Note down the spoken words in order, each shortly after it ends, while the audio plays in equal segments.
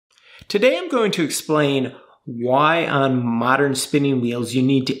Today I'm going to explain why on modern spinning wheels you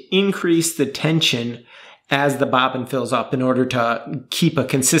need to increase the tension as the bobbin fills up in order to keep a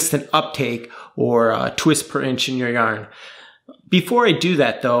consistent uptake or a twist per inch in your yarn. Before I do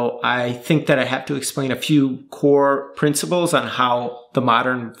that though, I think that I have to explain a few core principles on how the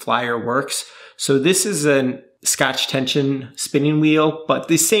modern flyer works. So this is a Scotch tension spinning wheel, but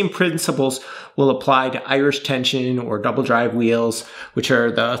the same principles will apply to Irish tension or double drive wheels, which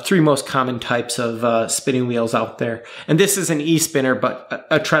are the three most common types of spinning wheels out there. And this is an e-spinner, but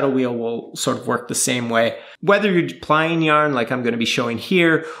a treadle wheel will sort of work the same way. Whether you're plying yarn like I'm going to be showing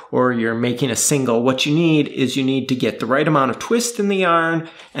here, or you're making a single, what you need is you need to get the right amount of twist in the yarn,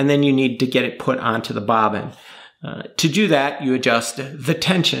 and then you need to get it put onto the bobbin. To do that, you adjust the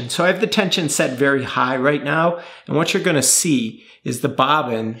tension. So I have the tension set very high right now, and what you're going to see is the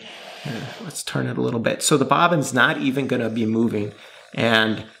bobbin, let's turn it a little bit, so the bobbin's not even going to be moving,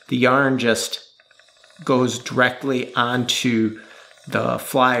 and the yarn just goes directly onto the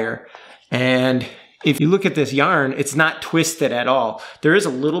flyer. And if you look at this yarn, it's not twisted at all. There is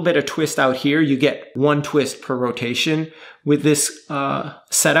a little bit of twist out here. You get one twist per rotation with this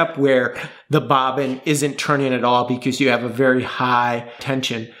setup where the bobbin isn't turning at all because you have a very high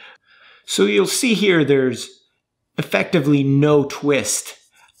tension. So you'll see here there's effectively no twist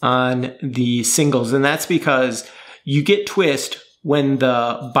on the singles, and that's because you get twist when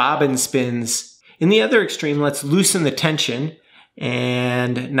the bobbin spins. In the other extreme, let's loosen the tension.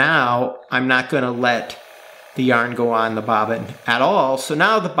 And now I'm not going to let the yarn go on the bobbin at all. So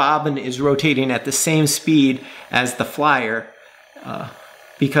now the bobbin is rotating at the same speed as the flyer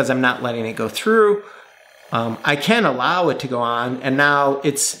because I'm not letting it go through. I can allow it to go on, and now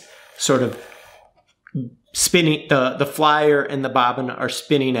it's sort of spinning. The flyer and the bobbin are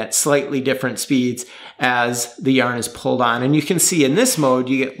spinning at slightly different speeds as the yarn is pulled on. And you can see in this mode,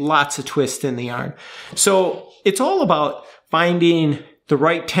 you get lots of twist in the yarn. So it's all about finding the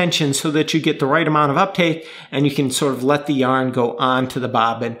right tension so that you get the right amount of uptake and you can sort of let the yarn go onto the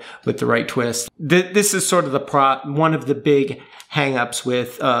bobbin with the right twist. This is sort of one of the big hang-ups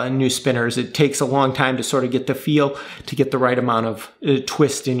with new spinners. It takes a long time to sort of get the feel to get the right amount of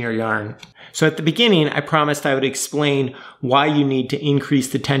twist in your yarn. So at the beginning, I promised I would explain why you need to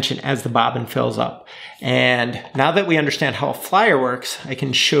increase the tension as the bobbin fills up. And now that we understand how a flyer works, I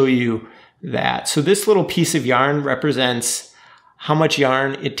can show you that. So this little piece of yarn represents how much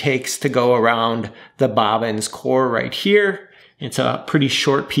yarn it takes to go around the bobbin's core right here. It's a pretty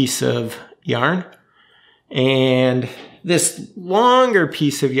short piece of yarn. And this longer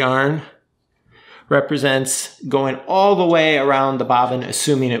piece of yarn represents going all the way around the bobbin,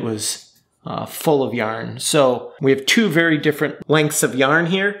 assuming it was full of yarn. So we have two very different lengths of yarn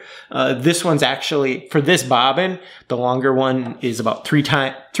here. This one's actually, for this bobbin, the longer one is about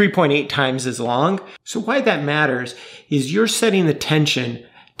 3.8 times as long. So why that matters is you're setting the tension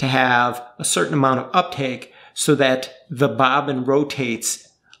to have a certain amount of uptake so that the bobbin rotates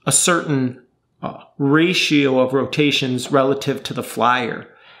a certain ratio of rotations relative to the flyer.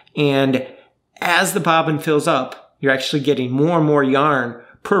 And as the bobbin fills up, you're actually getting more and more yarn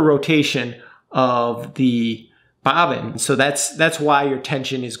per rotation of the bobbin. So that's why your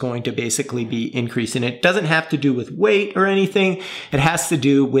tension is going to basically be increasing. It doesn't have to do with weight or anything. It has to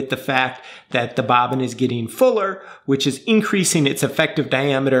do with the fact that the bobbin is getting fuller, which is increasing its effective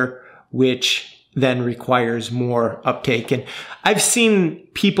diameter, which then requires more uptake. And I've seen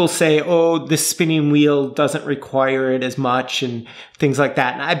people say, oh, this spinning wheel doesn't require it as much and things like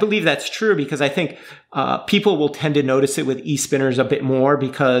that. And I believe that's true because I think people will tend to notice it with e-spinners a bit more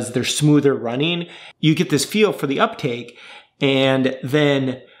because they're smoother running. You get this feel for the uptake, and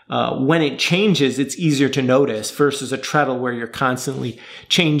then when it changes, it's easier to notice versus a treadle where you're constantly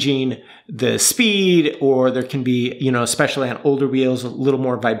changing the speed, or there can be, especially on older wheels, a little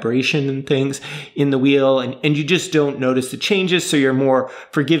more vibration and things in the wheel, and you just don't notice the changes, so you're more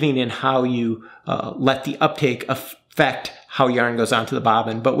forgiving in how you let the uptake affect how yarn goes onto the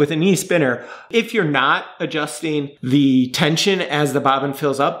bobbin. But with an e-spinner, if you're not adjusting the tension as the bobbin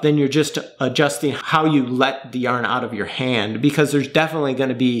fills up, then you're just adjusting how you let the yarn out of your hand, because there's definitely going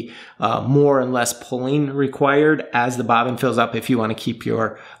to be more and less pulling required as the bobbin fills up if you want to keep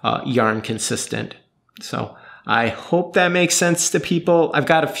your yarn consistent. So I hope that makes sense to people. I've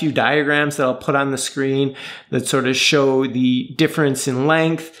got a few diagrams that I'll put on the screen that sort of show the difference in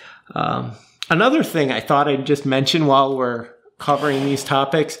length. Another thing I thought I'd just mention while we're covering these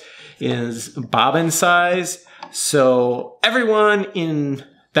topics is bobbin size. So everyone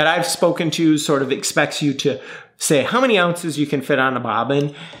that I've spoken to sort of expects you to say how many ounces you can fit on a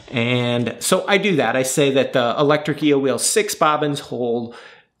bobbin. And so I do that. I say that the electric eel wheel 6 bobbins hold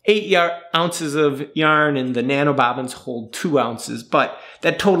ounces of yarn and the nanobobbins hold 2 ounces, but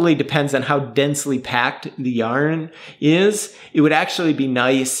that totally depends on how densely packed the yarn is. It would actually be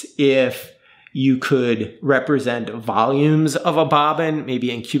nice if you could represent volumes of a bobbin,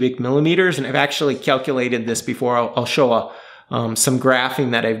 maybe in cubic millimeters. And I've actually calculated this before. I'll show some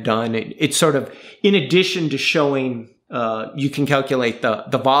graphing that I've done. It's sort of, in addition to showing you can calculate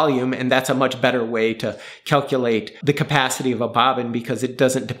the volume, and that's a much better way to calculate the capacity of a bobbin because it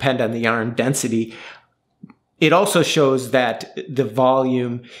doesn't depend on the yarn density. It also shows that the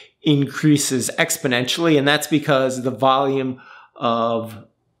volume increases exponentially, and that's because the volume of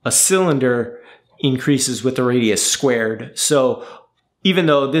a cylinder increases with the radius squared. So even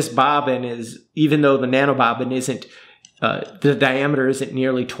though the nanobobbin isn't, the diameter isn't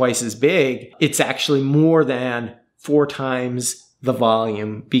nearly twice as big, it's actually more than 4 times the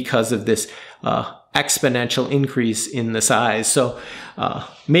volume because of this exponential increase in the size. So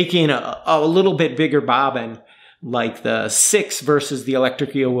making a little bit bigger bobbin, like the 6 versus the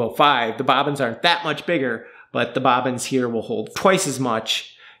electric eel wheel 5, the bobbins aren't that much bigger, but the bobbins here will hold twice as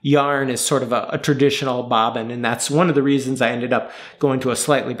much. Yarn is sort of a traditional bobbin, and that's one of the reasons I ended up going to a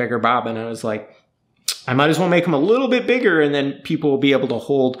slightly bigger bobbin. I was like, I might as well make them a little bit bigger, and then people will be able to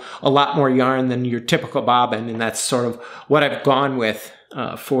hold a lot more yarn than your typical bobbin, and that's sort of what I've gone with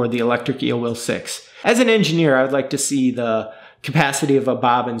for the electric eel wheel 6. As an engineer, I would like to see the capacity of a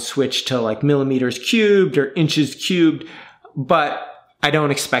bobbin switch to like millimeters cubed or inches cubed, but I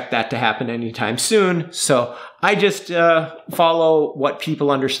don't expect that to happen anytime soon. So I just follow what people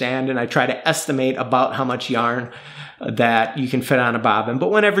understand, and I try to estimate about how much yarn that you can fit on a bobbin. But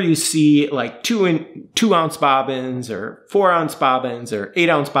whenever you see like 2-ounce bobbins or 4-ounce bobbins or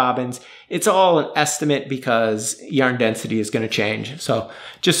 8-ounce bobbins, it's all an estimate because yarn density is going to change. So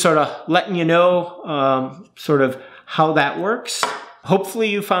just sort of letting you know sort of how that works. Hopefully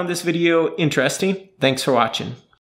you found this video interesting. Thanks for watching.